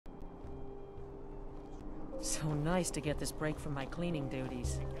So nice to get this break from my cleaning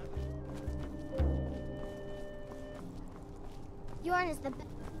duties. Yorn is the best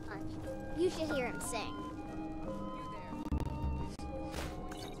bunch. You should hear him sing.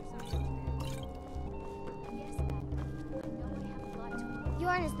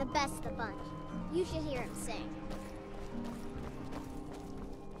 Yorn is the best of the bunch. You should hear him sing.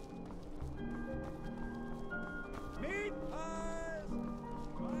 Meat pies!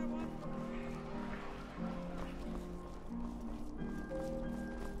 Buy one for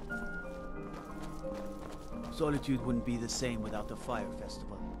Solitude wouldn't be the same without the fire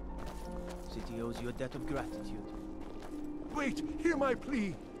festival. City owes you a debt of gratitude. Wait, hear my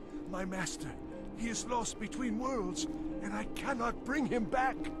plea. My master, he is lost between worlds, and I cannot bring him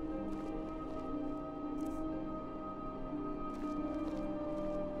back.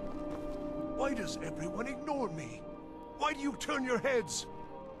 Why does everyone ignore me? Why do you turn your heads?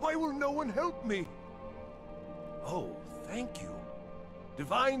 Why will no one help me? Oh, thank you.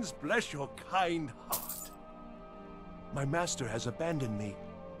 Divines bless your kind heart. My master has abandoned me,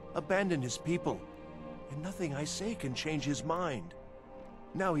 abandoned his people, and nothing I say can change his mind.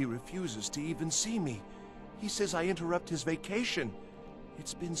 Now he refuses to even see me. He says I interrupt his vacation.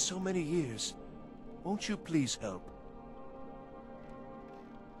 It's been so many years. Won't you please help?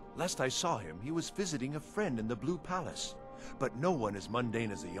 Last I saw him, he was visiting a friend in the Blue Palace. But no one as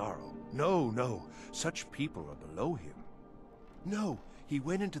mundane as a Jarl. No, no. Such people are below him. No, he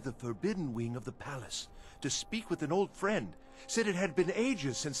went into the forbidden wing of the palace to speak with an old friend. Said it had been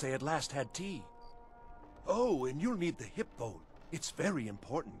ages since they had last had tea. Oh, and you'll need the hip bone. It's very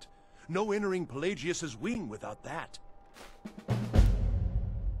important. No entering Pelagius's wing without that.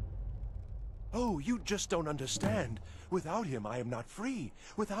 Oh, you just don't understand. Without him, I am not free.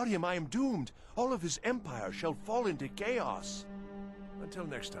 Without him, I am doomed. All of his empire shall fall into chaos. Until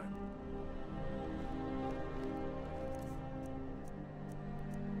next time.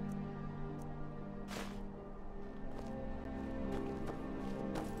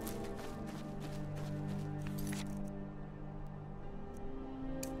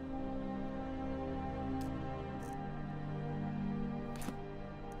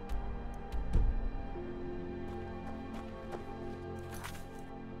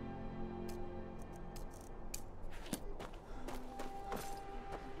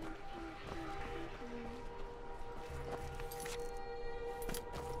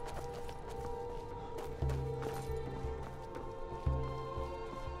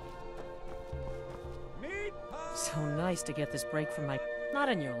 So nice to get this break from my... Not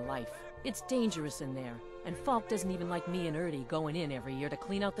in your life. It's dangerous in there. And Falk doesn't even like me and Erdy going in every year to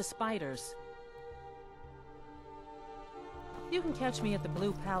clean out the spiders. You can catch me at the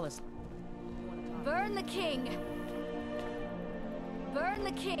Blue Palace. Burn the king! Burn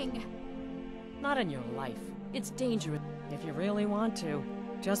the king! Not in your life. It's dangerous. If you really want to,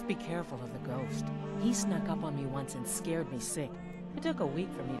 just be careful of the ghost. He snuck up on me once and scared me sick. It took a week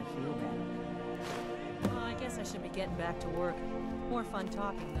for me to feel better. Well, I guess I should be getting back to work. More fun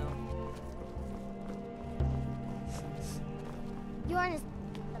talking, though. Yorn is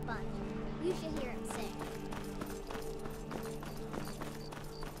the bunch. You should hear him sing.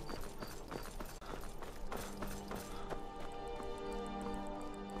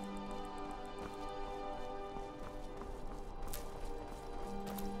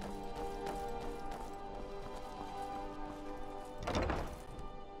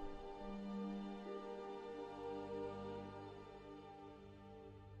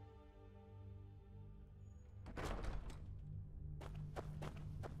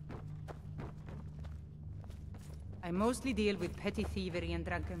 I mostly deal with petty thievery and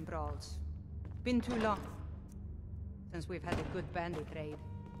drunken brawls. Been too long since we've had a good bandit raid.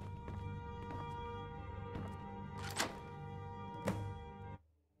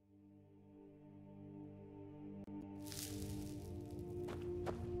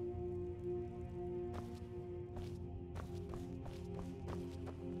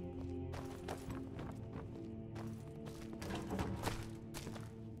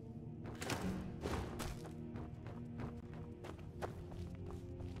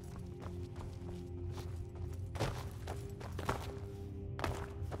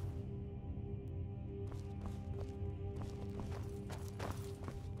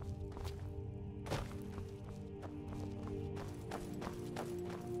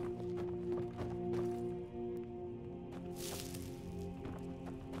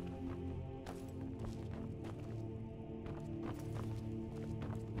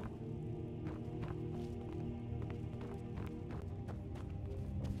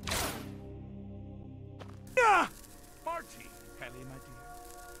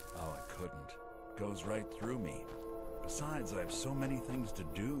 goes right through me. Besides, I have so many things to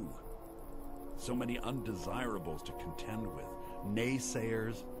do. So many undesirables to contend with.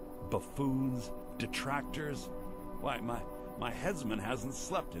 Naysayers, buffoons, detractors. Why, my headsman hasn't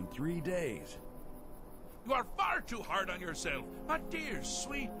slept in 3 days. You are far too hard on yourself, my dear,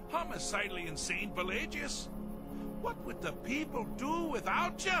 sweet, homicidally insane Pelagius. What would the people do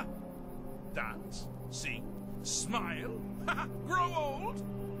without you? Dance, sing, smile, grow old?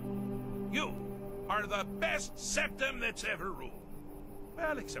 You are the best septum that's ever ruled.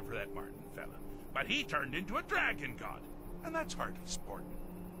 Well, except for that Martin fella. But he turned into a dragon god, and that's hardly sporting.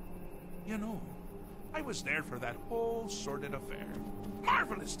 You know, I was there for that whole sordid affair.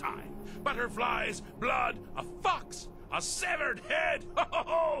 Marvelous time. Butterflies, blood, a fox, a severed head, ho ho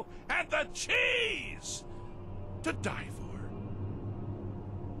ho, and the cheese to die for.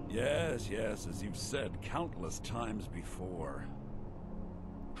 Yes, yes, as you've said countless times before.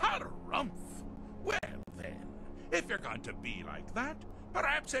 Harumph! Well then, if you're going to be like that,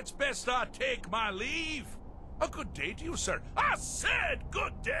 perhaps it's best I take my leave. A good day to you, sir. I said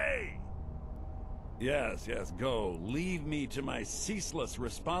good day! Yes, yes, go. Leave me to my ceaseless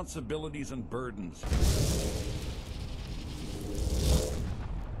responsibilities and burdens.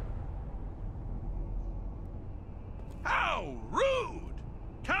 How rude!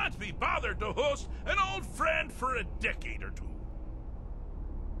 Can't be bothered to host an old friend for a decade or two.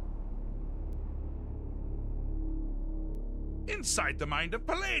 Inside the mind of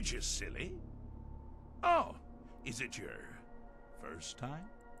Pelagius, silly. Oh, is it your first time?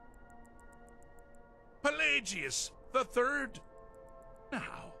 Pelagius the Third?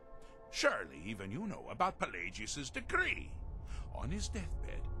 Now, surely even you know about Pelagius's decree. On his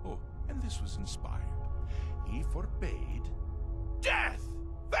deathbed, oh, and this was inspired, he forbade death!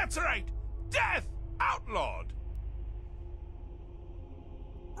 That's right! Death! Outlawed!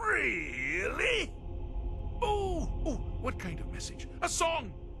 Really? Ooh, what kind of message? A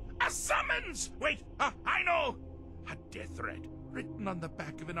song? A summons! Wait, I know! A death threat written on the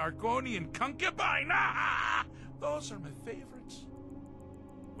back of an Argonian concubine! Ah, those are my favorites.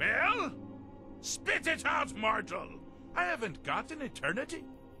 Well, spit it out, mortal! I haven't got an eternity.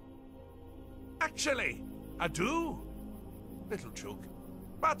 Actually, I do. Little joke.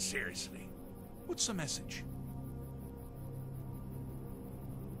 But seriously, what's the message?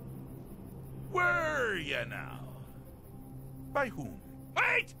 Were you now? By whom?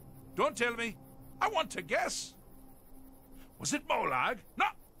 Wait! Don't tell me. I want to guess. Was it Molag?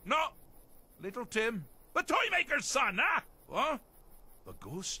 No. Little Tim. The Toymaker's son, huh? What? The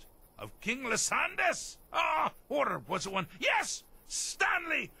ghost of King Lysandas? Or was it one? Yes!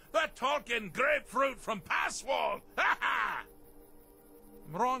 Stanley, the talking grapefruit from Passwall! Ha ha!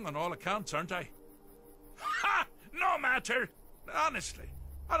 I'm wrong on all accounts, aren't I? Ha! No matter! Honestly,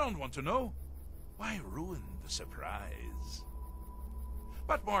 I don't want to know. Why ruin the surprise?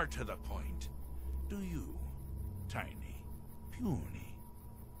 But more to the point, do you, tiny, puny,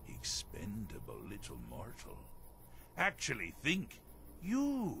 expendable little mortal, actually think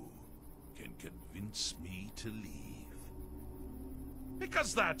you can convince me to leave?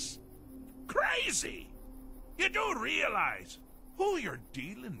 Because that's crazy! You do realize who you're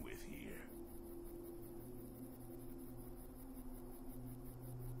dealing with here.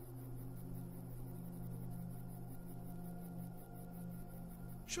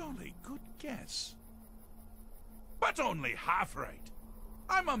 Jolly good guess. But only half right.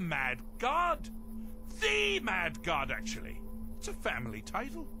 I'm a mad god. The mad god, actually. It's a family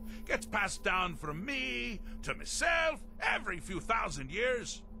title. Gets passed down from me to myself every few thousand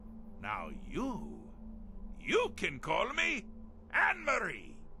years. Now you can call me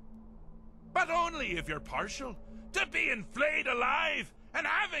Anne-Marie. But only if you're partial to being flayed alive and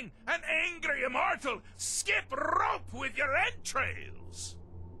having an angry immortal skip rope with your entrails.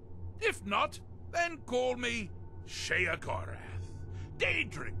 If not, then call me Sheogorath,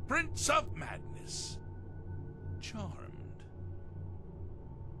 Daedric Prince of Madness. Charmed.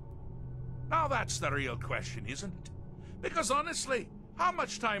 Now that's the real question, isn't it? Because honestly, how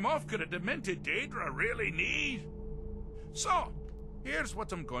much time off could a demented Daedra really need? So, here's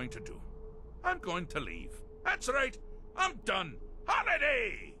what I'm going to do. I'm going to leave. That's right, I'm done.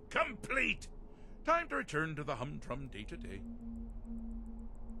 Holiday complete. Time to return to the humdrum day-to-day.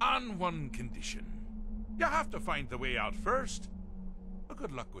 On one condition. You have to find the way out first. Well,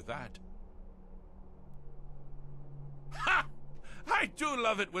 good luck with that. Ha! I do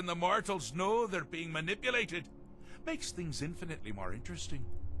love it when the mortals know they're being manipulated. Makes things infinitely more interesting.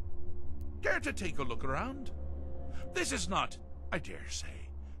 Care to take a look around? This is not, I dare say,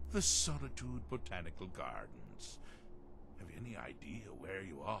 the Solitude Botanical Gardens. Have you any idea where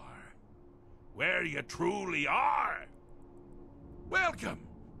you are? where you truly are. Welcome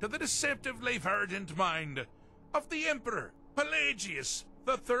to the deceptively verdant mind of the Emperor Pelagius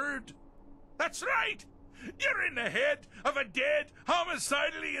III. That's right! You're in the head of a dead,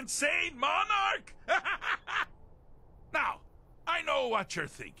 homicidally insane monarch! Now, I know what you're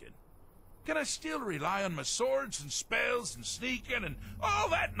thinking. Can I still rely on my swords and spells and sneaking and all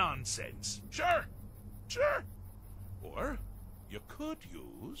that nonsense? Sure, sure. Or you could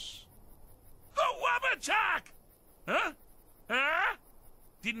use the Wabbajack! Huh? Huh?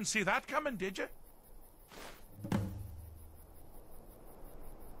 Didn't see that coming, did you?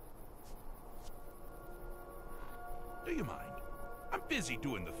 Do you mind? I'm busy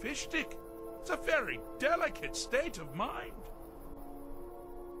doing the fish stick. It's a very delicate state of mind.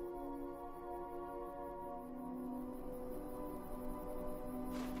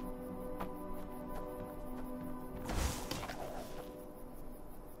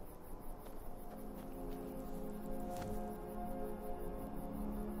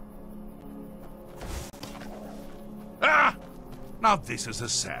 Ah! Now this is a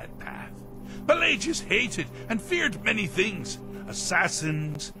sad path. Pelagius hated and feared many things.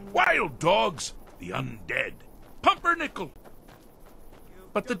 Assassins, wild dogs, the undead, pumpernickel.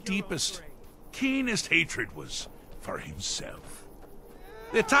 But the deepest, keenest hatred was for himself.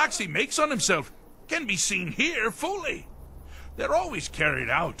 The attacks he makes on himself can be seen here fully. They're always carried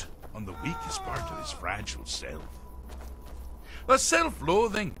out on the weakest part of his fragile self. The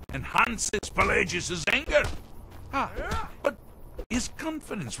self-loathing enhances Pelagius's anger. But his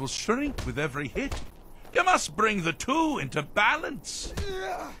confidence will shrink with every hit. You must bring the two into balance.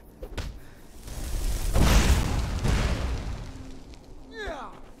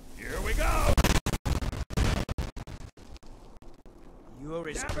 Here we go. You're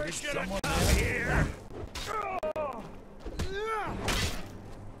as Never good as should have someone come else. here.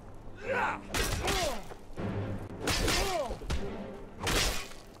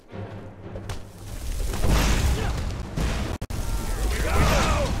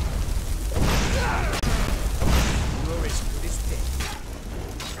 You're as good as dead.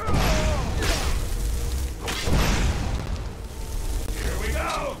 Here we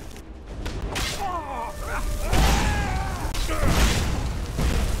go.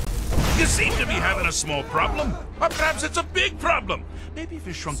 You seem to be having a small problem, or perhaps it's a big problem. Maybe if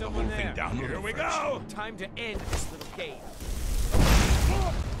you shrunk the whole thing down a little. Here we go. Time to end this little game.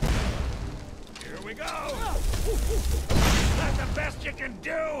 Here we go. That's the best you can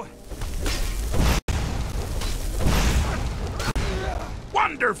do.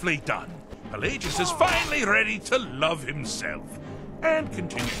 Wonderfully done. Pelagius is finally ready to love himself and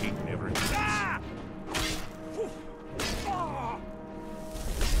continue hating everything else.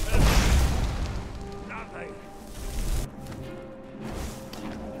 Nothing.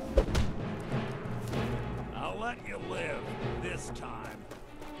 I'll let you live this time.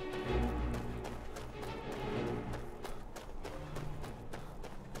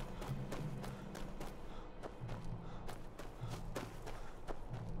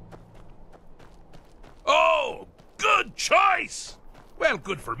 Oh, good choice! Well,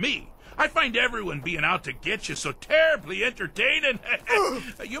 good for me. I find everyone being out to get you so terribly entertaining.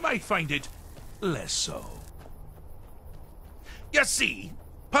 You might find it less so. You see,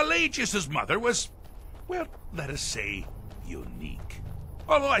 Pelagius's mother was, well, let us say, unique.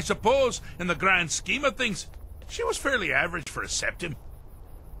 Although I suppose, in the grand scheme of things, she was fairly average for a septim.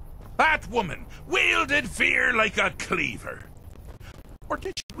 That woman wielded fear like a cleaver. Or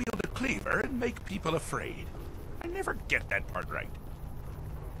did she wield a cleaver and make people afraid? I never get that part right.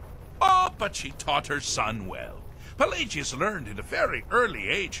 Oh, but she taught her son well. Pelagius learned at a very early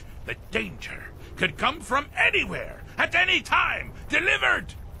age that danger could come from anywhere, at any time,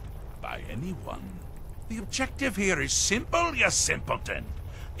 delivered by anyone. The objective here is simple, you simpleton.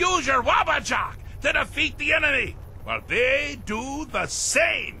 Use your Wabbajack to defeat the enemy, while they do the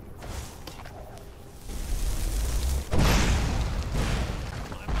same.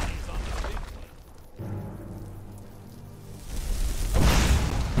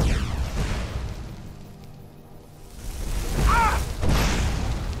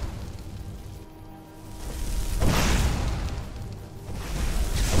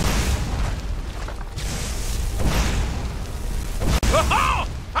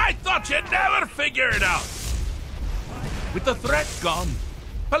 You'd never figure it out. With the threat gone,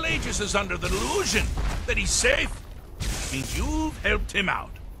 Pelagius is under the delusion that he's safe. Means you've helped him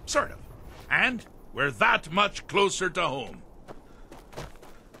out, sort of. And we're that much closer to home.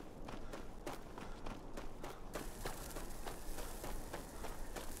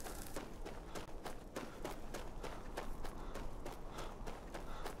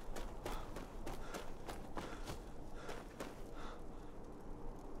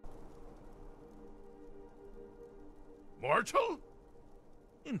 mortal?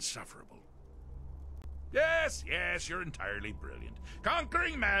 Insufferable. Yes, yes, you're entirely brilliant.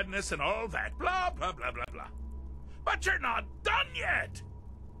 Conquering madness and all that, blah, blah, blah, blah, blah. But you're not done yet!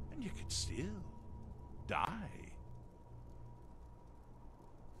 And you could still die.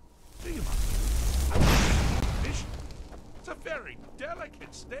 Do you mind? Fish? It's a very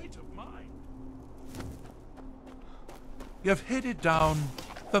delicate state of mind. You've headed down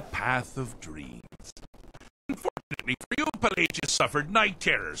the path of dreams. Unfortunately for you, Pelagius suffered night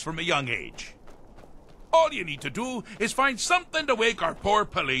terrors from a young age. All you need to do is find something to wake our poor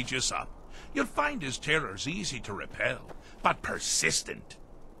Pelagius up. You'll find his terrors easy to repel, but persistent.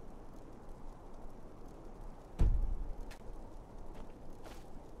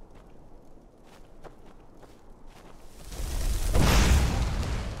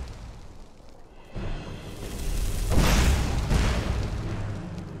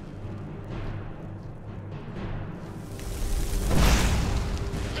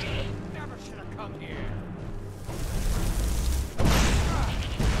 Never should have come here.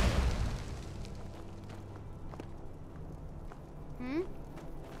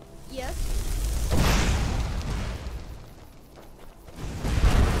 Yes?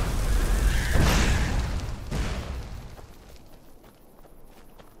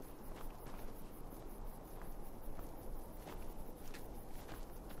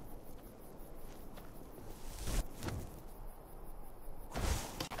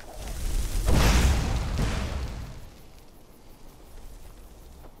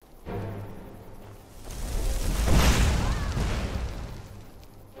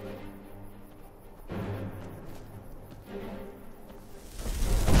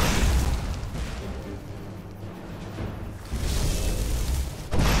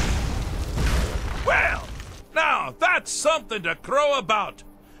 Well, now that's something to crow about.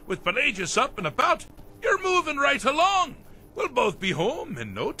 With Pelagius up and about, you're moving right along. We'll both be home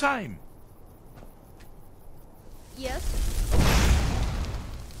in no time. Yes?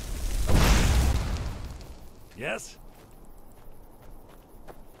 Yes?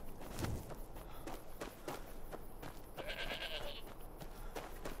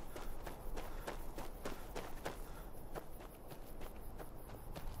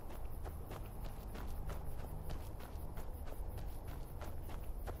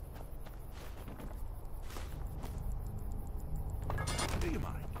 Do you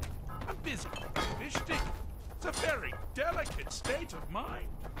mind? I'm busy. Fish stick. It's a very delicate state of mind.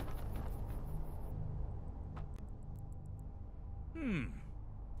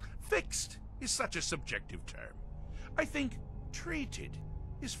 Fixed is such a subjective term. I think treated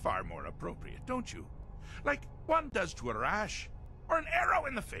is far more appropriate, don't you? Like one does to a rash or an arrow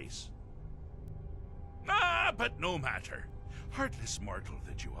in the face. Ah, but no matter. Heartless mortal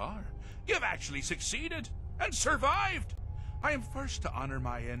that you are, you've actually succeeded and survived. I am first to honor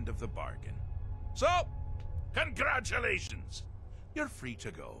my end of the bargain. So, congratulations. You're free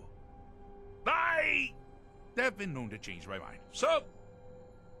to go. They've been known to change my mind. So,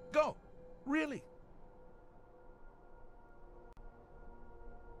 go. Really.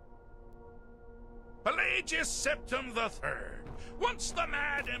 Pelagius Septim III, once the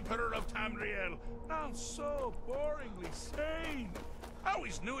mad Emperor of Tamriel, now so boringly sane. I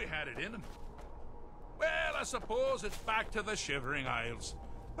always knew he had it in him. Well, I suppose it's back to the Shivering Isles.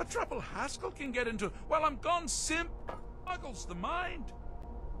 A trouble Haskell can get into while I'm gone boggles the mind.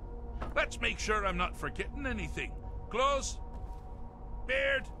 Let's make sure I'm not forgetting anything. Clothes,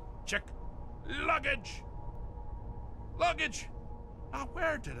 beard, check. Luggage. Luggage. Now,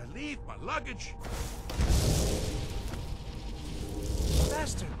 where did I leave my luggage?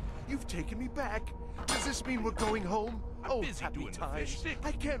 Master, you've taken me back. Does this mean we're going home? I'm busy happy doing the times. fish stick.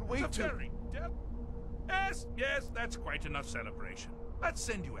 I can't wait It's a to... very Yes, yes, that's quite enough celebration. Let's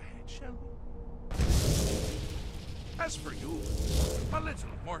send you ahead, shall we? As for you, my little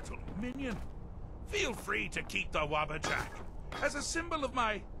mortal minion, feel free to keep the Wabbajack as a symbol of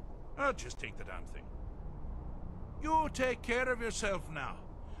my... I'll just take the damn thing. You take care of yourself now.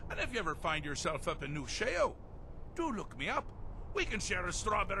 And if you ever find yourself up in New Sheo, do look me up. We can share a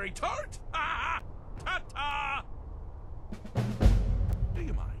strawberry tart. Ta-ta! Do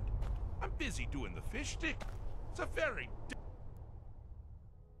you mind? I'm busy doing the fish stick. It's a very...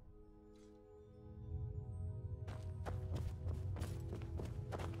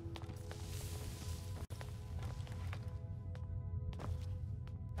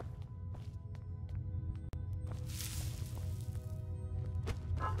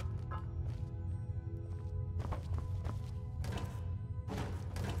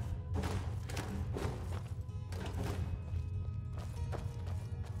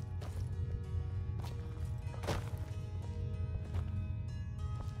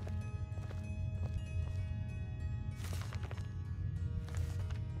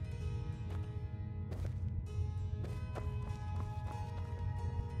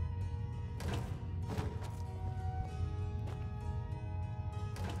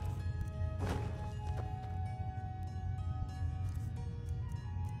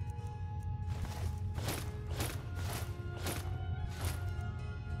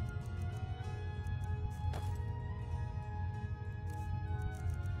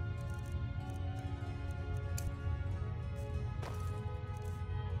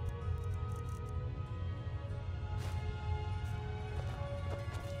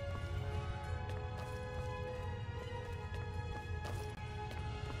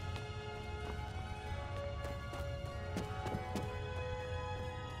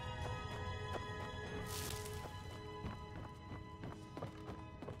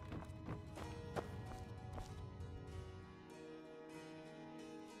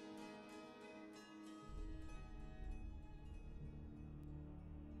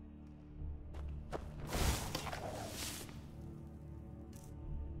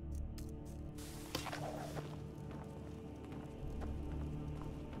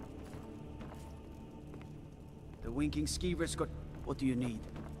 winking skeevers got... What do you need?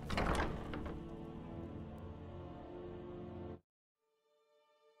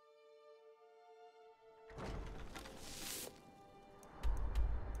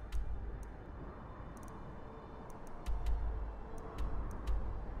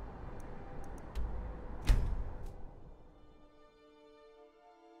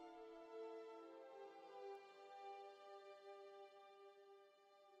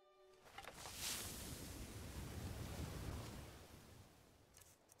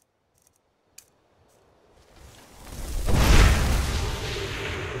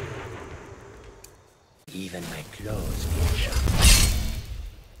 Even my clothes get shot.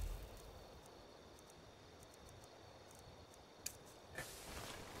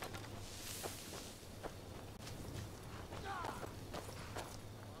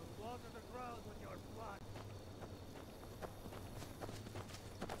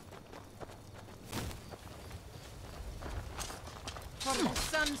 For the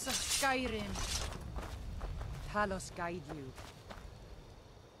sons of Skyrim, Talos guide you.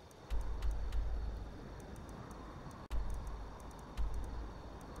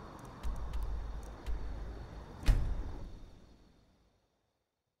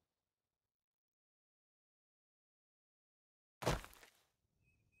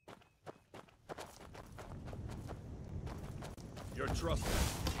 You're trusted.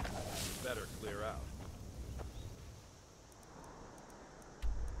 You better clear out.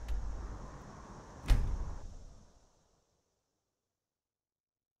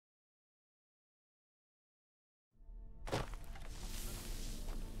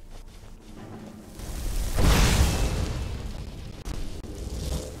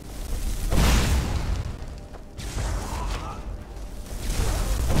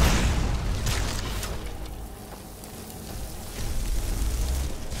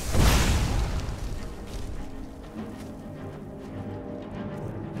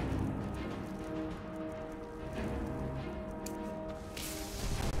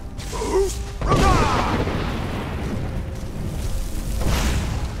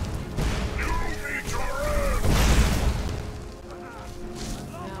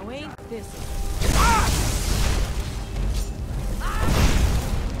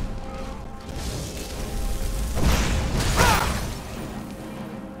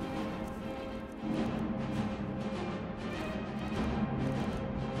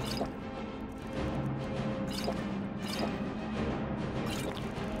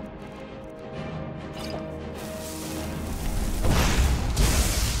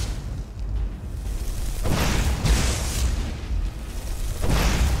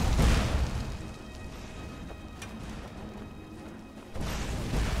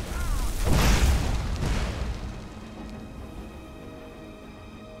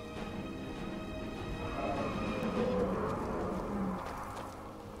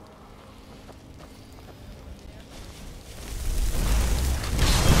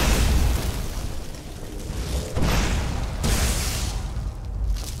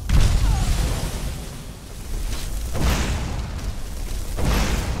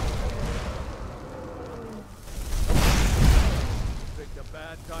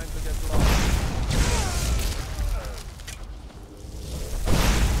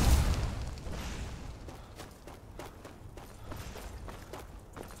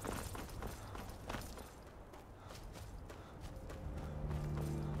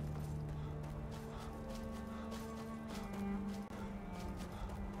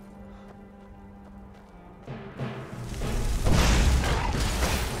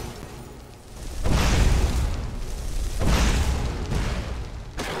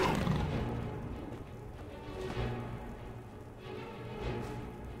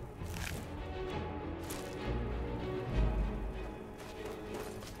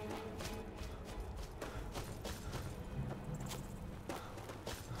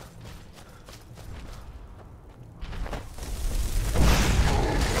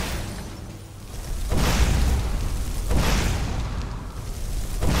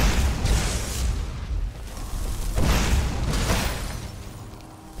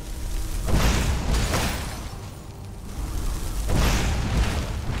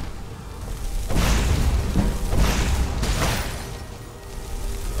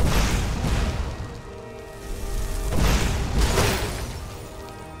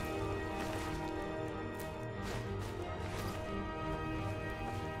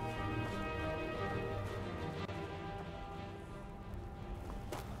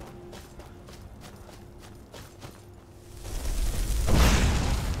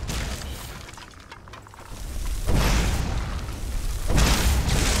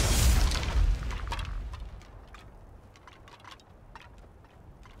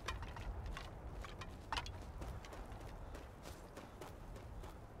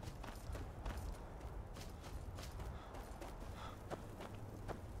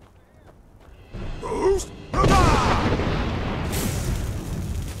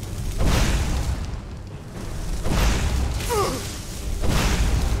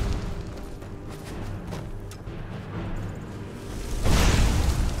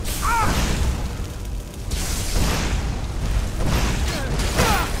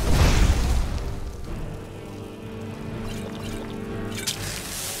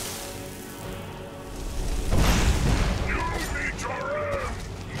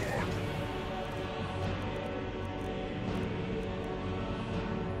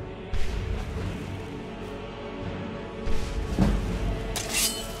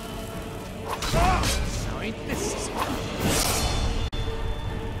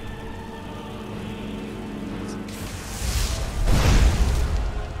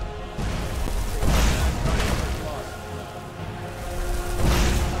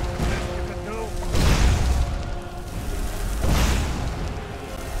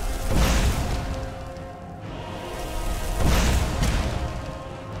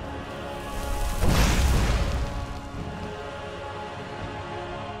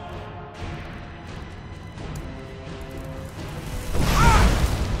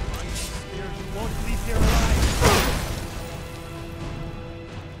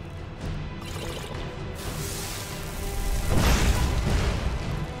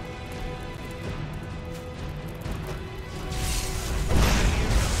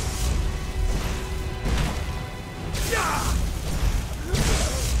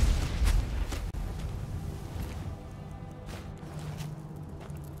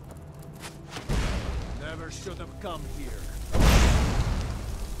 come here.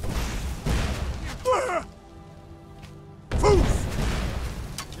 Foof!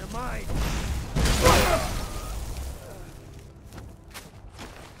 You're mine.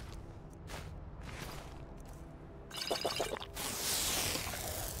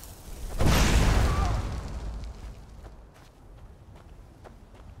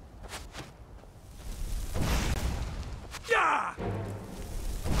 Yeah!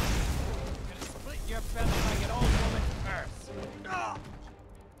 Gonna split your feather like an old woman's purse. Ah!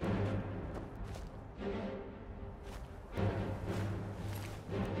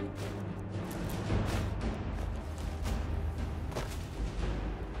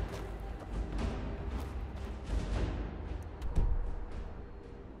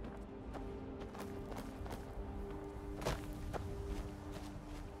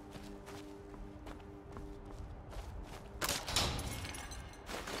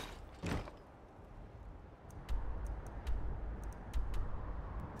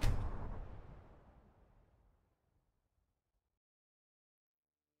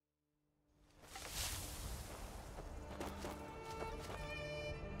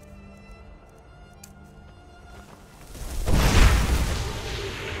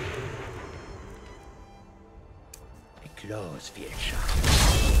 My clothes feel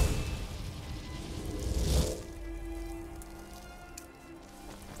sharp.